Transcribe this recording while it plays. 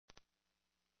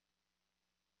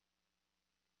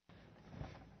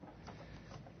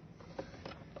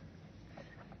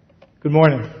Good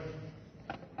morning.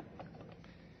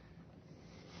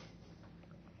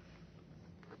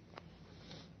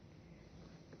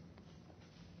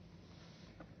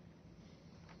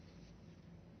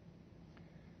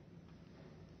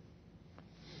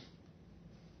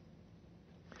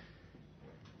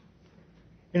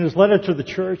 In his letter to the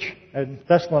church at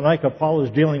Thessalonica, Paul is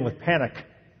dealing with panic.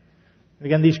 And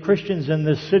again, these Christians in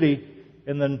this city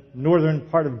in the northern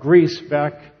part of Greece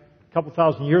back a couple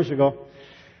thousand years ago,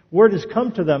 word has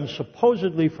come to them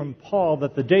supposedly from Paul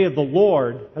that the day of the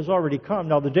Lord has already come.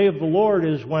 Now, the day of the Lord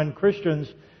is when Christians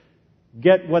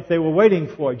get what they were waiting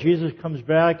for. Jesus comes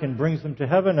back and brings them to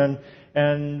heaven,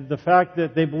 and the fact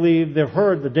that they believe they've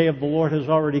heard the day of the Lord has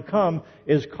already come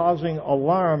is causing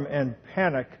alarm and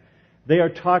panic. They are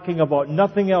talking about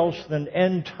nothing else than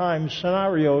end-time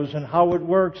scenarios and how it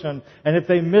works and if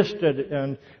they missed it.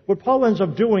 And what Paul ends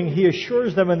up doing, he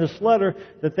assures them in this letter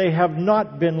that they have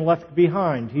not been left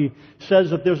behind. He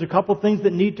says that there's a couple things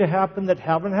that need to happen that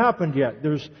haven't happened yet.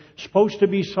 There's supposed to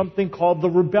be something called the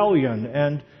rebellion,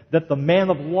 and that the man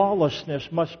of lawlessness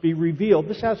must be revealed.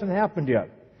 This hasn't happened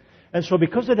yet. And so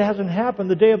because it hasn't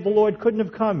happened, the day of the Lord couldn't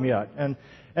have come yet.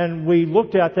 And we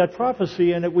looked at that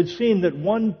prophecy, and it would seem that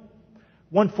one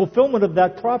fulfillment of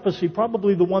that prophecy,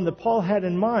 probably the one that Paul had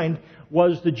in mind,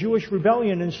 was the Jewish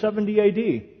rebellion in 70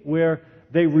 A.D., where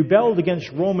they rebelled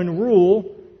against Roman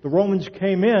rule. The Romans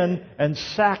came in and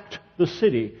sacked the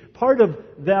city. Part of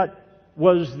that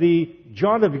was the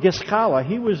John of Giscala.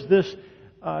 He was this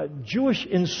Jewish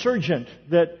insurgent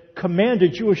that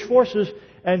commanded Jewish forces,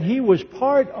 and he was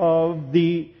part of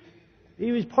the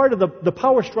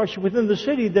power structure within the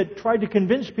city that tried to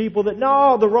convince people that,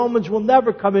 no, the Romans will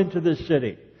never come into this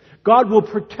city. God will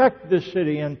protect this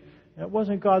city. And it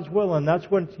wasn't God's will. And that's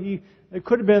when it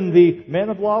could have been the man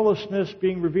of lawlessness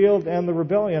being revealed and the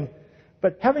rebellion.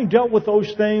 But having dealt with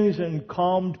those things and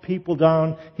calmed people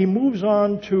down, he moves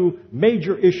on to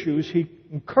major issues. He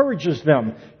encourages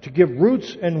them to give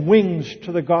roots and wings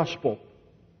to the gospel.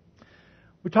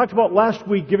 We talked about last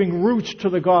week giving roots to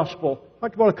the gospel.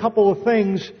 Talked about a couple of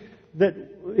things that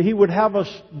he would have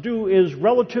us do is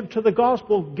relative to the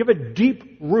gospel, give it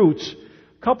deep roots.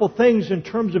 A couple things in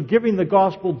terms of giving the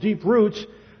gospel deep roots,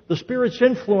 the Spirit's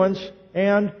influence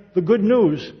and the good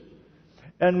news.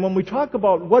 And when we talk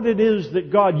about what it is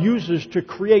that God uses to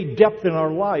create depth in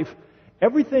our life,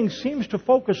 everything seems to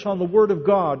focus on the Word of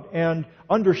God and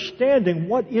understanding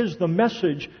what is the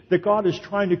message that God is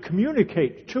trying to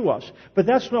communicate to us. But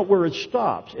that's not where it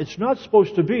stops. It's not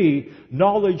supposed to be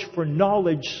knowledge for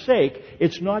knowledge's sake.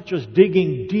 It's not just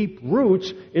digging deep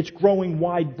roots. It's growing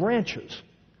wide branches.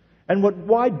 And what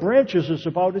wide branches is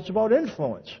about, it's about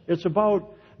influence. It's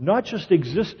about not just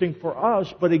existing for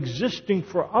us, but existing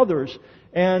for others.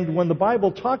 And when the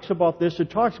Bible talks about this, it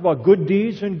talks about good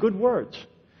deeds and good words.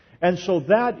 And so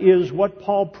that is what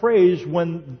Paul prays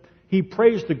when he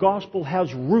prays the gospel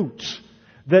has roots,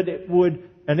 that it would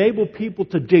enable people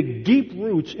to dig deep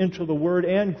roots into the Word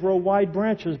and grow wide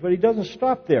branches. But he doesn't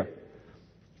stop there.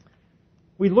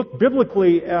 We look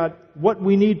biblically at what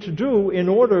we need to do in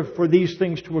order for these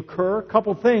things to occur. A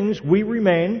couple things. We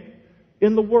remain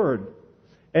in the Word.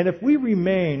 And if we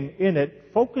remain in it,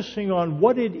 focusing on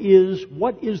what is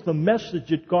the message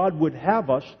that God would have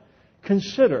us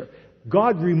consider.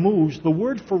 God removes. The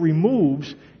word for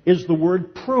removes is the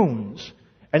word prunes.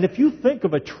 And if you think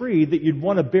of a tree that you'd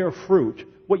want to bear fruit,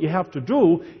 what you have to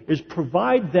do is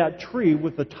provide that tree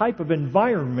with the type of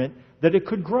environment that it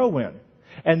could grow in.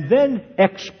 And then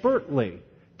expertly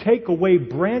take away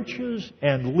branches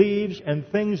and leaves and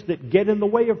things that get in the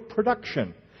way of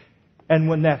production. And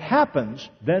when that happens,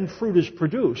 then fruit is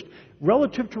produced.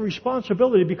 Relative to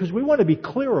responsibility, because we want to be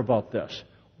clear about this,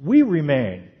 we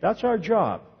remain. That's our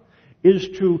job. Is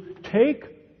to take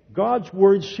God's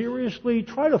Word seriously,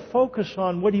 try to focus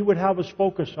on what He would have us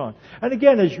focus on. And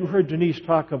again, as you heard Denise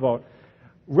talk about,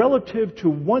 relative to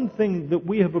one thing that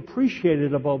we have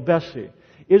appreciated about Bessie,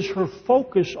 is her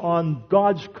focus on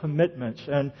God's commitments.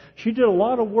 And she did a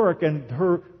lot of work, and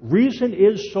her reason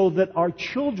is so that our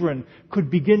children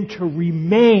could begin to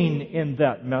remain in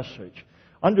that message.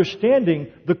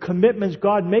 Understanding the commitments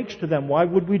God makes to them. Why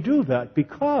would we do that?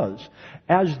 Because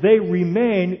as they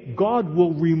remain, God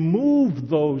will remove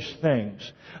those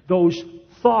things, those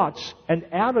thoughts and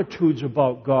attitudes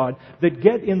about God that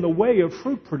get in the way of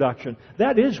fruit production.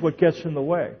 That is what gets in the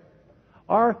way.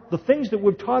 Are the things that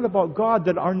we've taught about God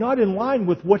that are not in line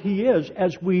with what He is.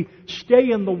 As we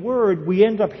stay in the Word, we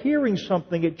end up hearing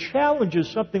something. It challenges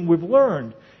something we've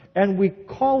learned. And we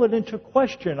call it into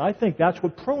question. I think that's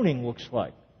what pruning looks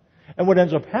like. And what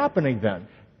ends up happening then,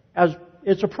 as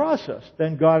it's a process,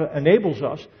 then God enables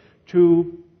us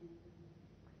to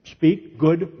speak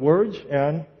good words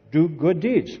and do good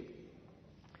deeds.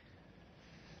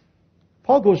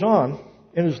 Paul goes on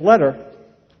in his letter.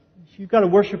 You've got a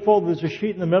worship folder. There's a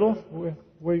sheet in the middle.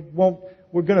 We're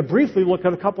going to briefly look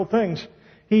at a couple things.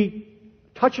 He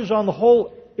touches on the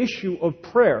whole issue of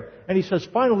prayer. And he says,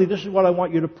 finally, this is what I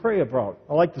want you to pray about.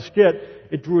 I like the skit.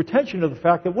 It drew attention to the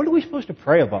fact that what are we supposed to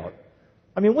pray about?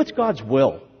 I mean, what's God's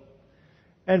will?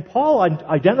 And Paul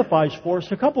identifies for us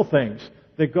a couple things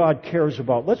that God cares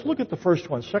about. Let's look at the first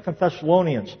one, 2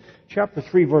 Thessalonians chapter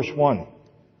 3, verse 1.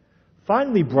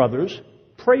 Finally, brothers,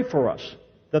 pray for us,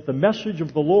 that the message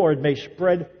of the Lord may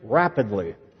spread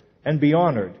rapidly and be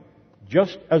honored,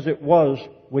 just as it was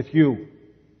with you.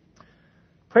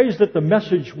 Prays that the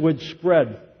message would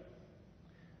spread.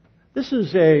 This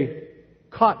is a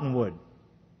cottonwood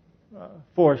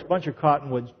forest, a bunch of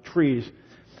cottonwood trees.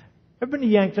 Ever been to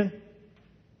Yankton?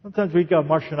 Sometimes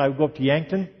Marcia and I would go up to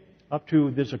Yankton,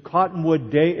 there's a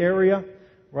cottonwood day area,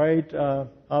 right,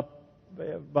 up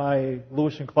by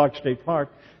Lewis and Clark State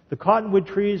Park. The cottonwood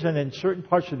trees, and in certain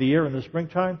parts of the year in the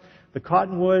springtime, the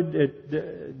cottonwood,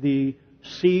 the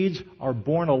seeds are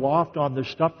borne aloft on the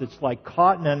stuff that's like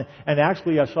cotton, and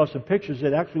actually I saw some pictures,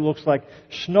 it actually looks like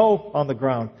snow on the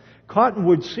ground.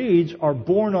 Cottonwood seeds are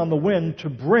borne on the wind to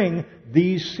bring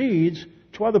these seeds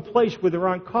to other places where there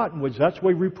aren't cottonwoods. That's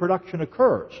where reproduction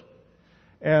occurs.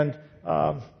 And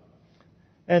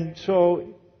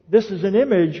so this is an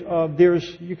image of,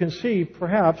 you can see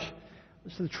perhaps,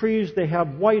 this is the trees, they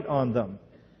have white on them.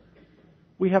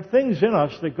 We have things in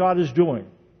us that God is doing.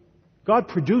 God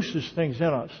produces things in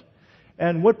us.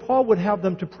 And what Paul would have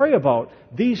them to pray about,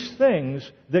 these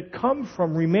things that come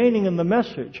from remaining in the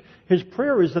message, his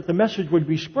prayer is that the message would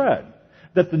be spread,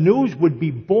 that the news would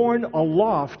be borne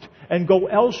aloft and go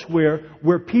elsewhere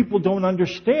where people don't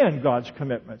understand God's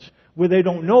commitments, where they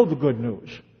don't know the good news.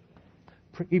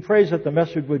 He prays that the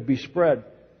message would be spread.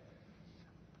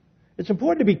 It's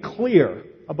important to be clear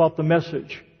about the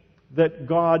message that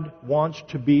God wants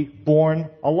to be borne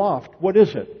aloft. What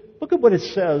is it? Look at what it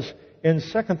says in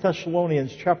 2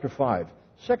 Thessalonians chapter 5,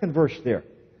 second verse there.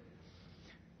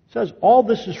 It says, all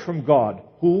this is from God,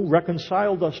 who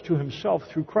reconciled us to himself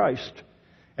through Christ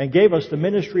and gave us the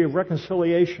ministry of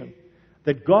reconciliation,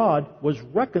 that God was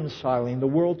reconciling the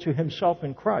world to himself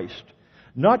in Christ,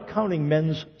 not counting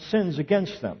men's sins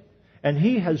against them. And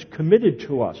he has committed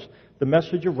to us the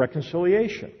message of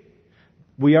reconciliation.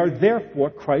 We are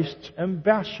therefore Christ's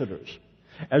ambassadors.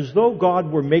 As though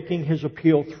God were making his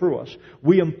appeal through us,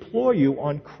 we implore you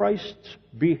on Christ's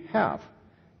behalf,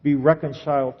 be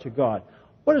reconciled to God.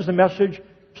 What is the message?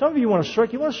 Some of you want to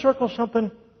circle. You want to circle something?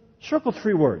 Circle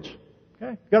 3 words.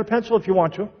 Okay? You got a pencil if you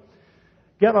want to.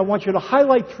 Again, I want you to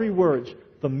highlight 3 words.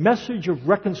 The message of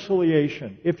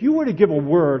reconciliation. If you were to give a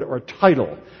word or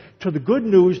title to the good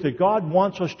news that God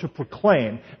wants us to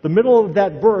proclaim, the middle of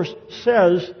that verse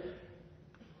says,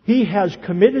 he has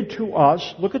committed to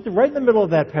us, look at right in the middle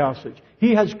of that passage,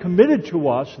 he has committed to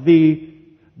us the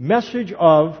message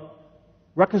of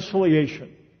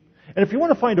reconciliation. And if you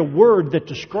want to find a word that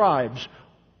describes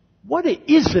what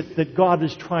is it that God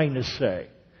is trying to say,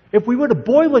 if we were to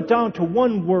boil it down to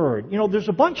one word, there's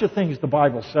a bunch of things the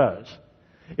Bible says.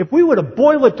 If we were to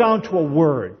boil it down to a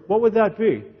word, what would that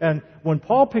be? And when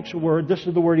Paul picks a word, this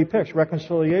is the word he picks,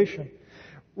 reconciliation.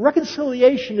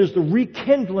 Reconciliation is the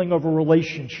rekindling of a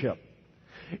relationship.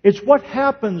 It's what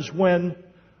happens when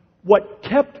what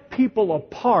kept people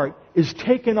apart is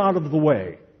taken out of the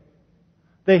way.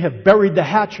 They have buried the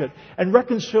hatchet. And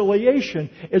reconciliation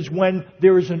is when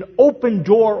there is an open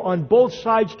door on both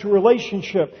sides to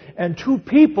relationship, and 2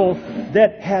 people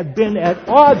that had been at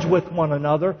odds with one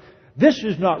another. This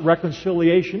is not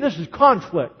reconciliation. This is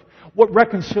conflict. What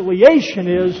reconciliation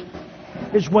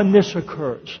is when this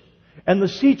occurs. And the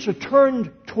seats are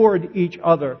turned toward each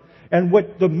other. And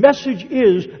what the message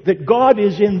is that God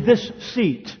is in this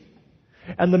seat.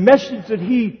 And the message that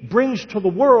he brings to the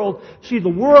world, see, the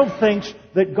world thinks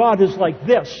that God is like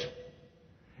this.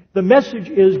 The message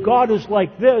is God is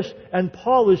like this, and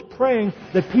Paul is praying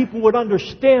that people would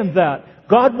understand that.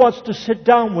 God wants to sit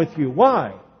down with you.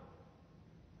 Why?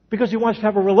 Because he wants to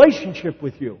have a relationship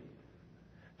with you.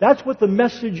 That's what the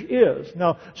message is.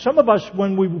 Now, some of us,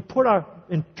 when we put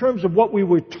in terms of what we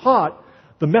were taught,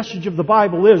 the message of the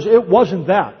Bible is, it wasn't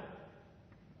that.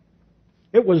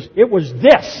 It was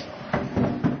this.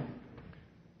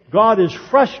 God is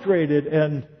frustrated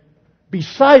and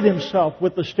beside himself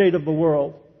with the state of the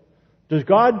world. Does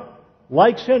God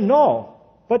like sin? No.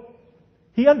 But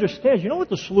he understands. You know what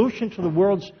the solution to the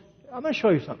world's... I'm going to show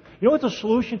you something. You know what the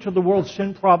solution to the world's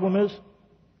sin problem is?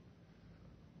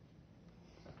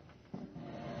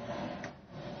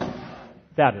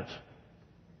 That is.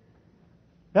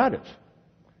 That is.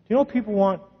 You know what people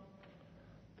want?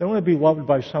 They want to be loved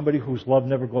by somebody whose love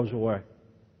never goes away.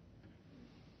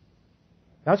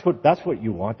 That's what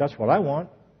you want. That's what I want.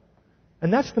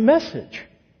 And that's the message.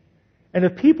 And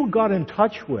if people got in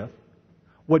touch with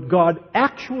what God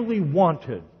actually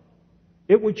wanted,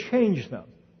 it would change them.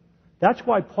 That's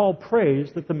why Paul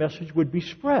prays that the message would be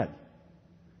spread.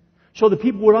 So that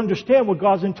people would understand what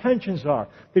God's intentions are.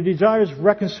 The desires of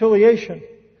reconciliation.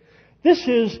 This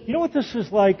is, you know what this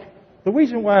is like? The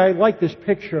reason why I like this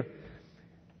picture,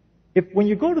 when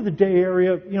you go to the Day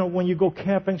Area, when you go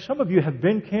camping, some of you have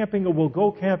been camping or will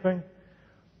go camping.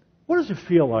 What does it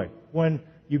feel like when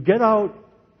you get out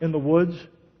in the woods,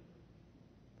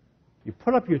 you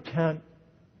put up your tent,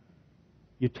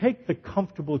 you take the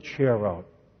comfortable chair out,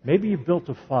 maybe you built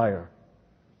a fire,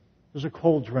 there's a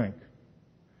cold drink,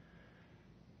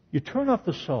 you turn off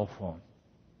the cell phone.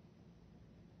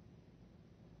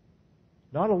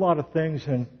 Not a lot of things,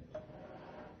 and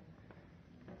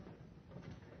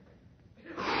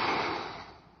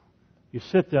you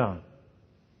sit down.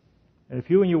 And if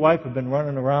you and your wife have been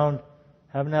running around,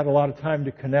 haven't had a lot of time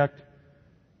to connect,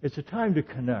 it's a time to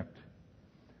connect.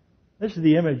 This is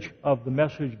the image of the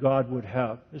message God would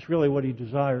have. It's really what He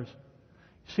desires.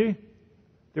 See,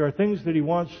 there are things that He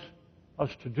wants us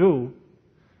to do,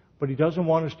 but He doesn't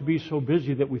want us to be so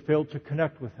busy that we fail to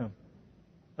connect with Him.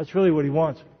 That's really what He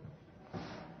wants.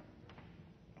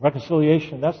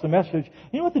 Reconciliation, that's the message.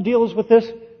 You know what the deal is with this?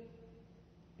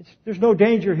 There's no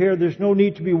danger here. There's no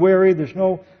need to be wary. There's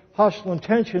no hostile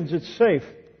intentions. It's safe.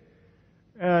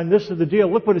 And this is the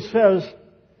deal. Look what it says.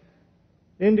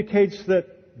 It indicates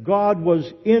that God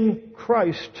was in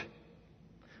Christ.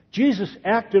 Jesus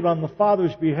acted on the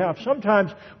Father's behalf.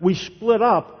 Sometimes we split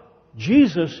up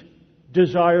Jesus'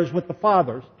 desires with the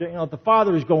Father's. The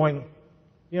Father is going,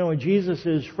 and Jesus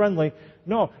is friendly.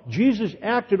 No, Jesus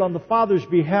acted on the Father's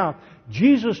behalf.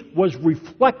 Jesus was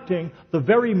reflecting the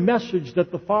very message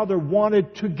that the Father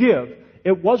wanted to give.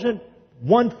 It wasn't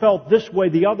one felt this way,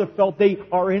 the other felt. They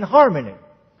are in harmony.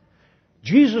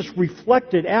 Jesus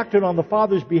acted on the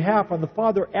Father's behalf, and the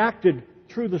Father acted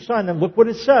through the Son. And look what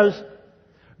it says.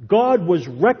 God was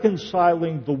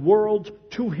reconciling the world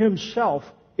to Himself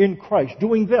in Christ,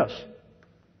 doing this.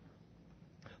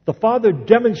 The Father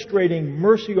demonstrating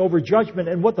mercy over judgment.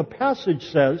 And what the passage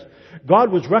says,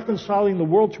 God was reconciling the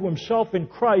world to Himself in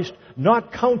Christ,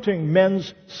 not counting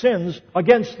men's sins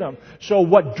against them. So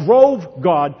what drove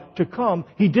God to come,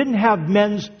 He didn't have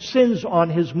men's sins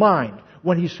on His mind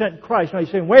when He sent Christ. Now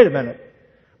He's saying, wait a minute.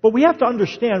 But we have to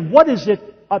understand, what is it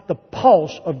at the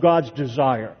pulse of God's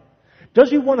desire?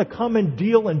 Does He want to come and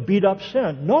deal and beat up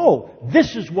sin? No.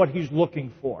 This is what He's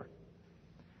looking for.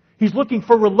 He's looking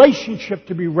for relationship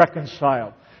to be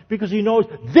reconciled, because He knows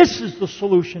this is the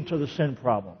solution to the sin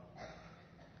problem.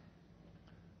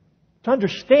 To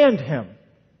understand Him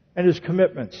and His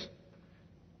commitments.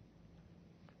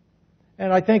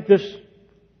 And I think it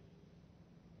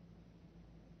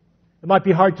might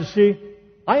be hard to see.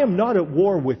 I am not at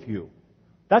war with you.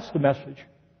 That's the message.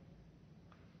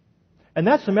 And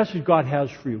that's the message God has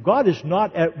for you. God is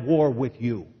not at war with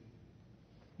you.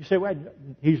 You say, well,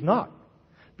 He's not.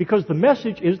 Because the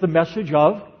message is the message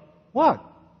of what?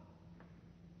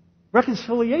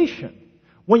 Reconciliation.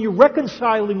 When you're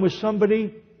reconciling with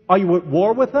somebody, are you at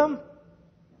war with them?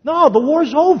 No, the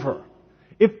war's over.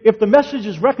 If the message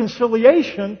is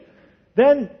reconciliation,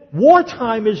 then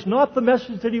wartime is not the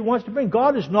message that He wants to bring.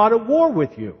 God is not at war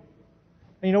with you.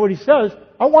 And you know what He says?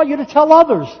 I want you to tell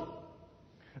others.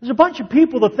 There's a bunch of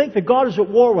people that think that God is at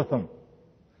war with them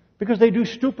because they do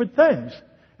stupid things.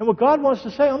 And what God wants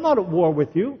to say, I'm not at war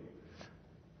with you.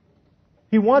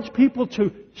 He wants people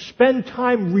to spend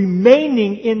time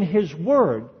remaining in His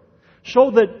Word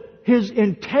so that His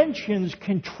intentions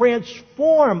can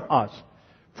transform us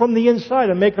from the inside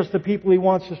and make us the people He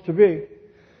wants us to be.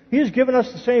 He has given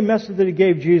us the same message that He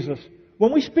gave Jesus.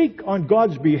 When we speak on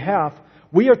God's behalf,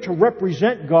 we are to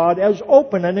represent God as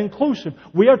open and inclusive.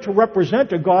 We are to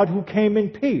represent a God who came in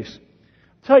peace.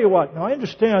 I'll tell you what, now I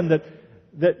understand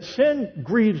that sin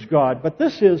grieves God, but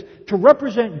this is to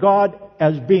represent God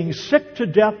as being sick to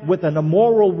death with an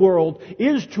immoral world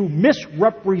is to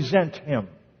misrepresent Him.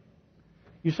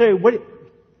 You say,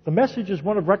 the message is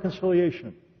one of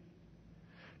reconciliation.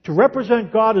 To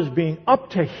represent God as being up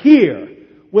to here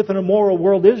with an immoral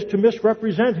world is to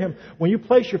misrepresent Him. When you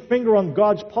place your finger on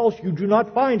God's pulse, you do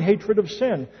not find hatred of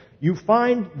sin. You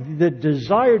find the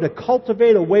desire to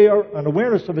cultivate an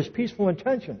awareness of His peaceful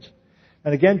intentions.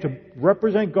 And again, to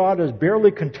represent God as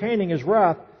barely containing His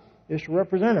wrath is to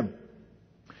represent Him.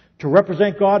 To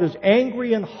represent God as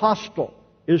angry and hostile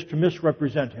is to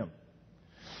misrepresent Him.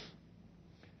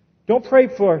 Don't pray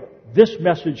for this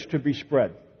message to be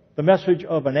spread. The message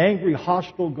of an angry,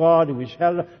 hostile God who is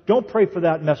had. Don't pray for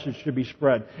that message to be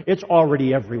spread. It's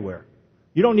already everywhere.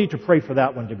 You don't need to pray for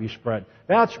that one to be spread.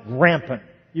 That's rampant.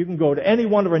 You can go to any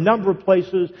one of a number of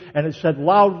places and it's said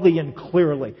loudly and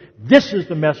clearly. This is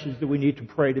the message that we need to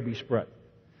pray to be spread.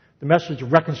 The message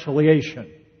of reconciliation.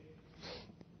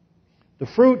 The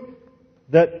fruit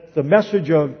that the message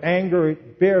of anger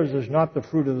bears is not the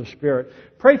fruit of the Spirit.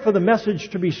 Pray for the message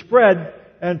to be spread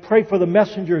and pray for the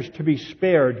messengers to be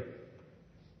spared.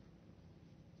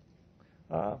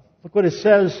 Look what it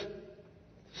says,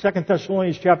 2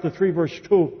 Thessalonians chapter 3, verse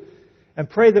 2. And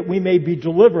pray that we may be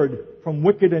delivered from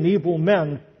wicked and evil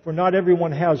men, for not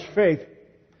everyone has faith.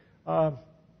 Paul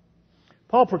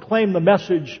proclaimed the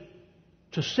message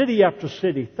to city after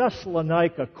city,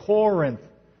 Thessalonica, Corinth,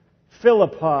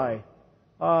 Philippi,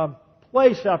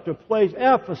 place after place,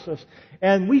 Ephesus.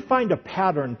 And we find a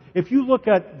pattern. If you look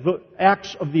at the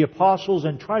Acts of the Apostles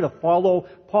and try to follow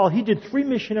Paul, he did 3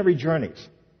 missionary journeys.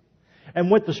 And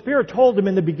what the Spirit told him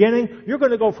in the beginning, you're going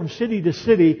to go from city to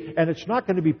city, and it's not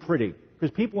going to be pretty,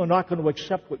 because people are not going to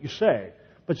accept what you say.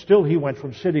 But still, he went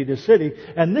from city to city.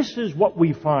 And this is what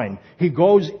we find. He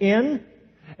goes in,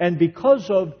 and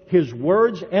because of his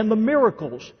words and the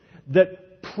miracles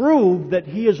that prove that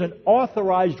he is an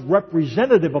authorized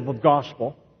representative of the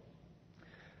gospel,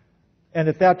 and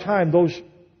at that time those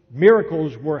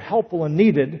miracles were helpful and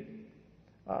needed,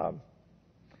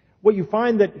 what you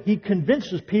find that he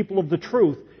convinces people of the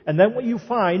truth. And then what you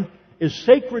find is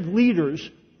sacred leaders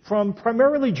from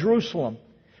primarily Jerusalem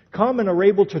come and are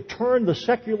able to turn the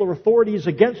secular authorities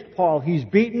against Paul. He's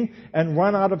beaten and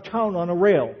run out of town on a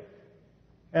rail.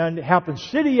 And it happens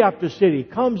city after city,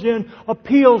 comes in,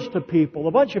 appeals to people.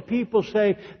 A bunch of people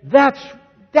say, that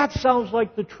sounds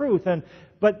like the truth.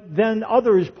 But then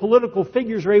others, political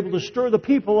figures, are able to stir the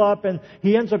people up, and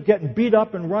he ends up getting beat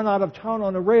up and run out of town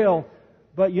on a rail.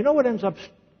 But you know what ends up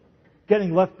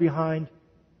getting left behind?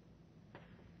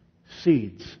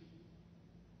 Seeds.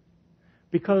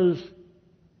 Because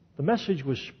the message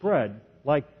was spread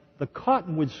like the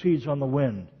cottonwood seeds on the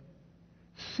wind.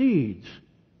 Seeds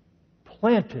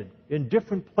planted in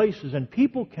different places, and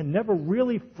people can never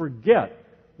really forget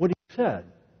what he said.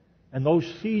 And those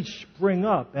seeds spring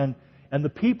up, and the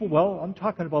people, well, I'm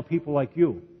talking about people like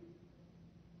you,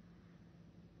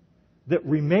 that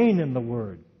remain in the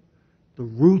Word. The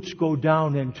roots go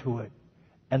down into it,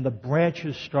 and the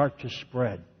branches start to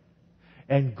spread.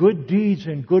 And good deeds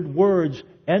and good words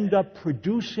end up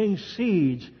producing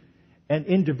seeds, and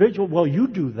well, you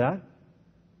do that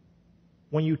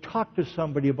when you talk to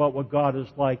somebody about what God is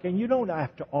like, and you don't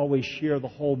have to always share the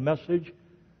whole message.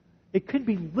 It could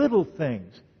be little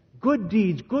things, good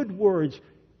deeds, good words,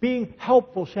 being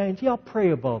helpful, saying, yeah, I'll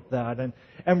pray about that,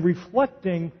 and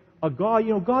reflecting a God,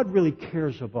 God really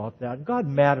cares about that. God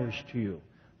matters to you.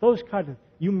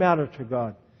 You matter to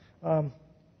God.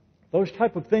 Those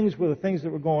type of things were the things that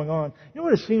were going on. You know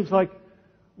what it seems like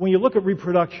when you look at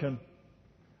reproduction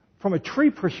from a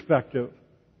tree perspective?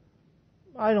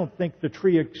 I don't think the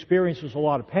tree experiences a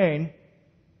lot of pain.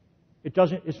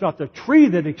 It's not the tree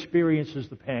that experiences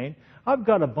the pain. I've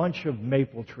got a bunch of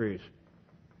maple trees.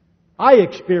 I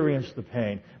experience the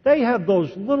pain. They have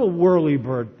those little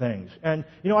whirlybird things. And,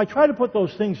 I try to put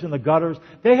those things in the gutters.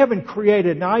 They haven't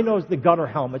created, now I know it's the gutter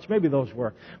helmets. Maybe those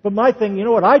work. But my thing, you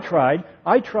know what I tried?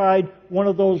 I tried one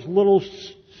of those little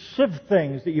sieve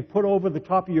things that you put over the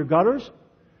top of your gutters.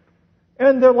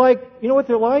 And they're like, you know what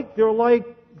they're like? They're like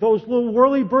those little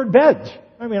whirlybird beds.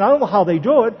 I don't know how they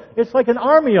do it. It's like an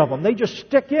army of them. They just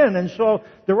stick in, and so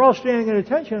they're all standing at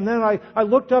attention. And then I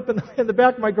looked up in the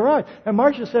back of my garage, and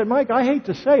Marcia said, Mike, I hate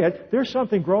to say it, there's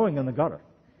something growing in the gutter.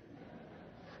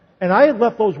 And I had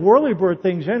left those whirlybird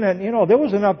things in, and, there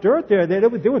was enough dirt there.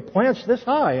 There were plants this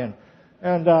high.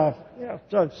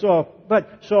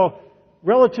 So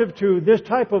relative to this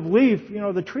type of leaf,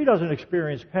 the tree doesn't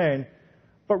experience pain.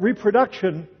 But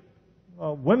reproduction,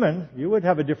 women, you would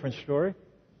have a different story.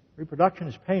 Reproduction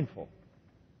is painful.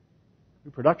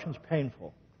 Reproduction is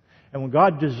painful. And when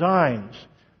God designs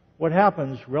what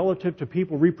happens relative to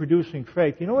people reproducing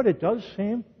faith, you know what it does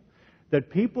seem? That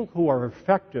people who are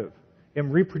effective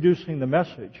in reproducing the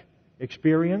message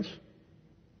experience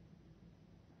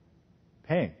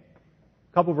pain.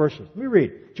 A couple verses. Let me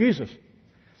read. Jesus.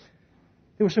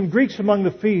 There were some Greeks among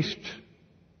the feast.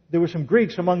 There were some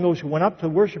Greeks among those who went up to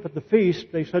worship at the feast.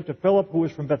 They said to Philip, who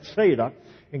was from Bethsaida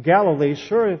in Galilee,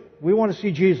 Sir, we want to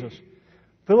see Jesus.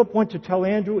 Philip went to tell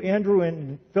Andrew. Andrew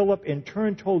and Philip in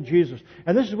turn told Jesus.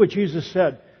 And this is what Jesus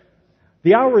said.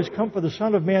 The hour has come for the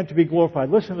Son of Man to be glorified.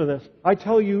 Listen to this. I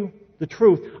tell you the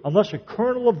truth, unless a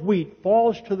kernel of wheat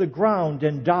falls to the ground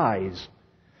and dies,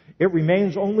 it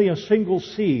remains only a single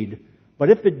seed. But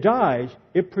if it dies,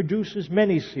 it produces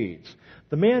many seeds.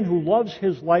 The man who loves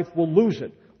his life will lose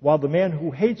it, while the man who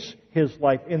hates his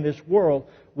life in this world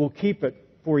will keep it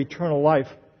for eternal life.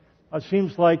 It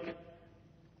seems like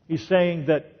he's saying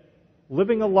that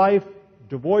living a life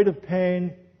devoid of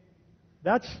pain,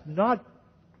 that's not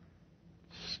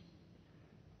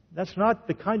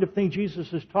the kind of thing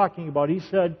Jesus is talking about. He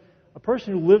said a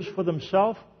person who lives for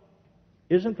themselves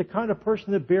isn't the kind of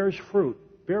person that bears fruit.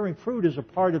 Bearing fruit is a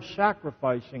part of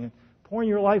sacrificing and pouring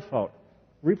your life out.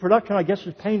 Reproduction, I guess,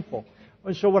 is painful.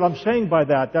 And so what I'm saying by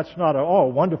that, that's not, oh,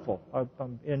 wonderful,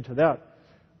 I'm into that.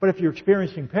 But if you're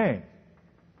experiencing pain,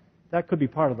 that could be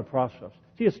part of the process.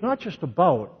 See, it's not just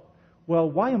about, well,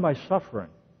 why am I suffering?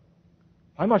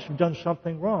 I must have done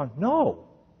something wrong.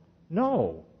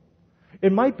 No.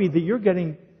 It might be that you're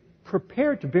getting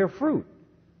prepared to bear fruit.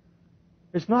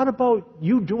 It's not about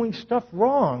you doing stuff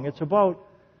wrong. It's about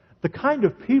the kind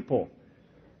of people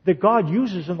that God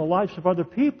uses in the lives of other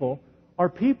people are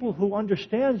people who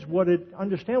understand what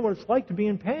it's like to be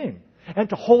in pain and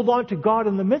to hold on to God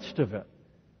in the midst of it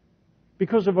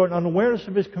because of an awareness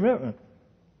of His commitment.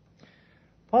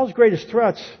 Paul's greatest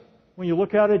threats, when you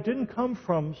look at it, didn't come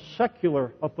from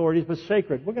secular authorities, but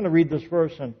sacred. We're going to read this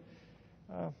verse and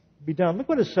be done. Look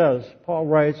what it says. Paul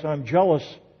writes, I'm jealous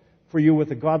for you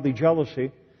with a godly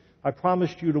jealousy. I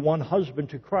promised you to one husband,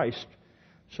 to Christ,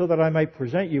 so that I might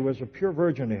present you as a pure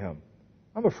virgin to Him.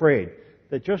 I'm afraid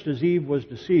that just as Eve was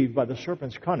deceived by the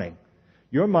serpent's cunning,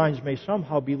 your minds may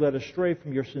somehow be led astray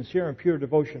from your sincere and pure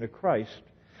devotion to Christ.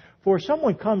 For if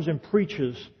someone comes and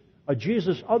preaches a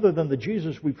Jesus other than the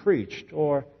Jesus we preached,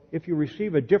 or if you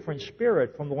receive a different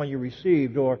spirit from the one you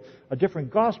received, or a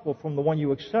different gospel from the one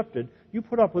you accepted, you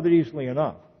put up with it easily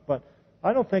enough. But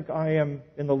I don't think I am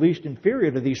in the least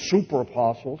inferior to these super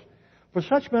apostles, for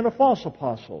such men are false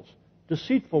apostles,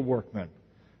 deceitful workmen,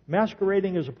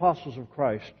 masquerading as apostles of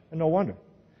Christ. And no wonder.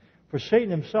 For Satan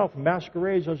himself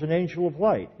masquerades as an angel of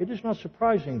light. It is not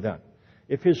surprising then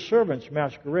if his servants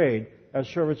masquerade as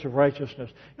servants of righteousness.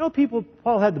 You know,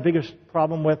 Paul had the biggest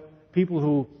problem with people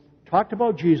who talked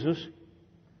about Jesus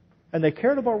and they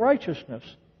cared about righteousness.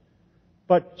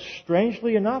 But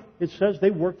strangely enough, it says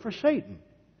they worked for Satan.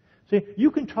 See,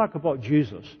 you can talk about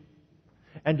Jesus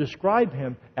and describe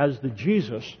Him as the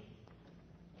Jesus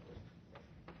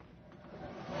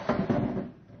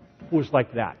who was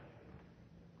like that.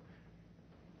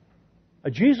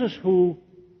 A Jesus who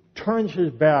turns his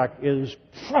back, is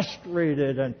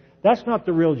frustrated, and that's not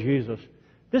the real Jesus.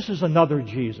 This is another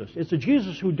Jesus. It's a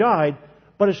Jesus who died,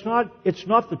 but it's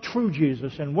not the true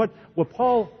Jesus. And what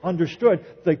Paul understood,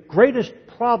 the greatest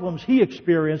problems he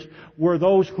experienced were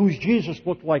those whose Jesus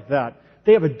looked like that.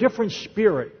 They have a different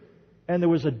spirit, and there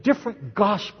was a different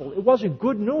gospel. It wasn't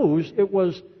good news, it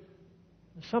was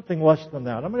something less than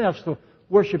that. I'm going to ask the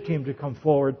worship team to come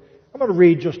forward. I'm going to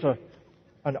read just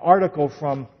an article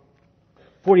from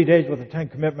 40 Days with the Ten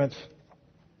Commitments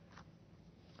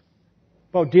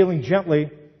about dealing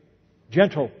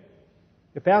gentle.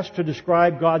 If asked to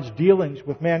describe God's dealings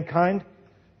with mankind,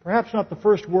 perhaps not the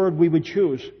first word we would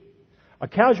choose. A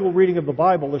casual reading of the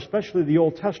Bible, especially the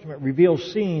Old Testament,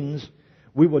 reveals scenes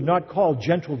we would not call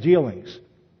gentle dealings.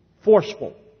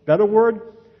 Forceful. Better word?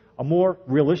 A more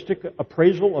realistic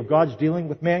appraisal of God's dealing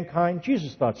with mankind?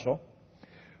 Jesus thought so.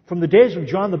 From the days of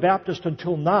John the Baptist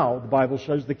until now, the Bible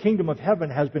says, the kingdom of heaven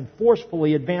has been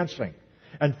forcefully advancing,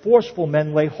 and forceful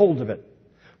men lay hold of it.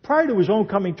 Prior to His own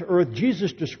coming to earth,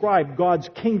 Jesus described God's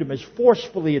kingdom as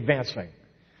forcefully advancing.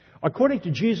 According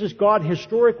to Jesus, God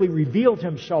historically revealed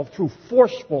Himself through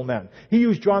forceful men. He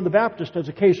used John the Baptist as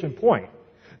a case in point.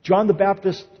 John the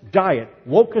Baptist's diet,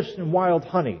 locusts and wild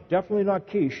honey, definitely not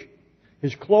quiche.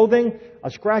 His clothing,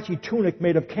 a scratchy tunic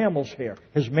made of camel's hair.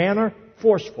 His manner,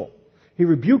 forceful. He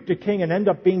rebuked a king and ended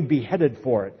up being beheaded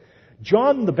for it.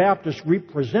 John the Baptist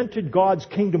represented God's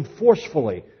kingdom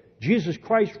forcefully. Jesus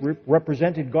Christ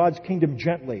represented God's kingdom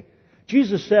gently.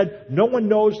 Jesus said, no one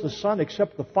knows the Son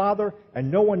except the Father, and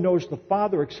no one knows the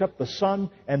Father except the Son,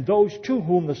 and those to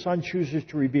whom the Son chooses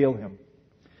to reveal Him.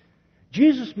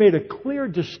 Jesus made a clear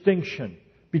distinction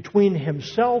between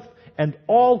Himself and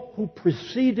all who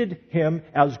preceded Him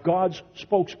as God's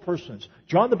spokespersons,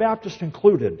 John the Baptist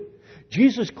included.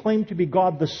 Jesus claimed to be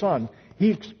God the Son.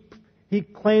 He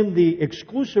claimed the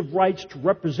exclusive rights to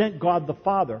represent God the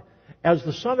Father. As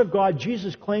the Son of God,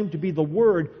 Jesus claimed to be the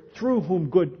Word through whom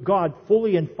God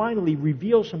fully and finally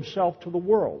reveals Himself to the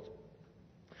world.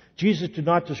 Jesus did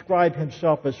not describe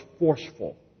Himself as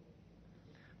forceful.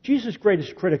 Jesus'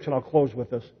 greatest critics, and I'll close with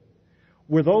this,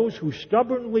 were those who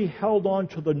stubbornly held on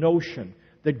to the notion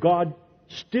that God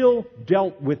still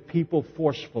dealt with people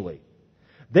forcefully.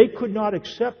 They could not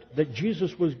accept that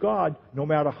Jesus was God no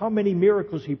matter how many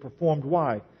miracles He performed.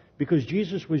 Why? Because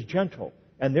Jesus was gentle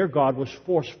and their God was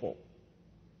forceful.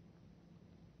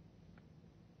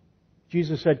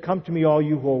 Jesus said, "Come to me, all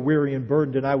you who are weary and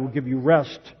burdened, and I will give you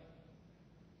rest.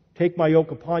 Take my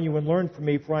yoke upon you and learn from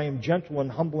me, for I am gentle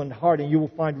and humble in heart, and you will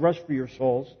find rest for your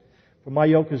souls. For my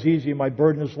yoke is easy and my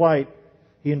burden is light."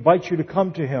 He invites you to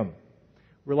come to Him.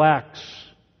 Relax.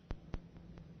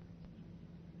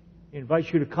 He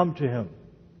invites you to come to Him.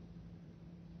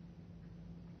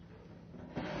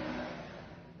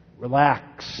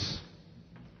 Relax.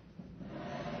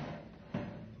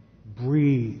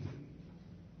 Breathe.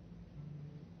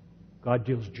 God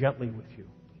deals gently with you.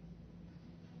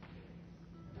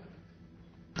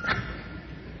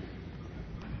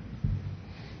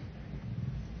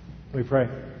 We pray.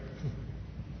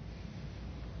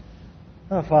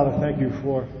 Father, thank you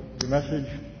for your message.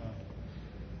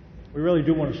 We really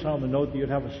do want to sound the note that you'd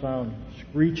have a sound,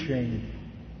 screeching,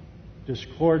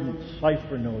 discordant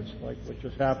cipher notes like what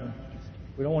just happened.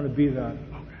 We don't want to be that.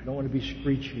 We don't want to be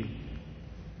screechy.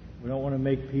 We don't want to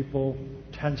make people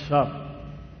tense up.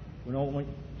 We don't want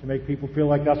to make people feel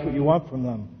like that's what you want from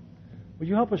them. Would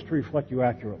you help us to reflect you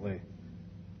accurately?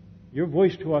 Your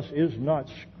voice to us is not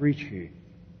screechy.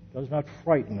 It does not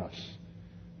frighten us.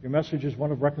 Your message is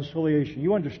one of reconciliation.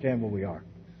 You understand what we are.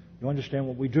 You understand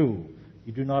what we do.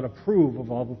 You do not approve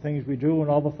of all the things we do and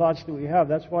all the thoughts that we have.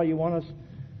 That's why you want us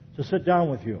to sit down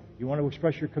with you. You want to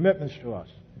express your commitments to us.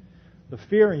 The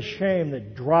fear and shame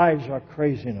that drives our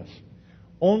craziness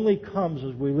only comes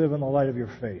as we live in the light of your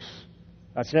face.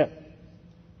 That's it.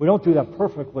 We don't do that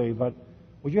perfectly, but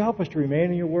would you help us to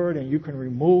remain in your word, and you can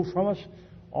remove from us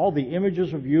all the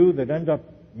images of you that end up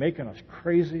making us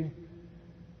crazy?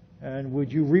 And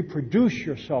would you reproduce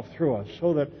yourself through us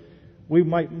so that we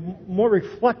might more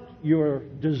reflect your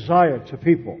desire to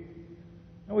people?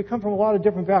 And we come from a lot of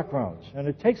different backgrounds, and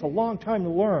it takes a long time to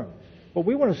learn. But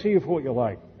we want to see you for what you're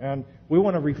like, and we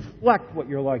want to reflect what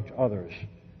you're like to others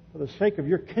for the sake of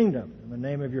your kingdom, in the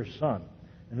name of your Son,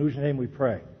 in whose name we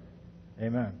pray.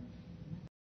 Amen.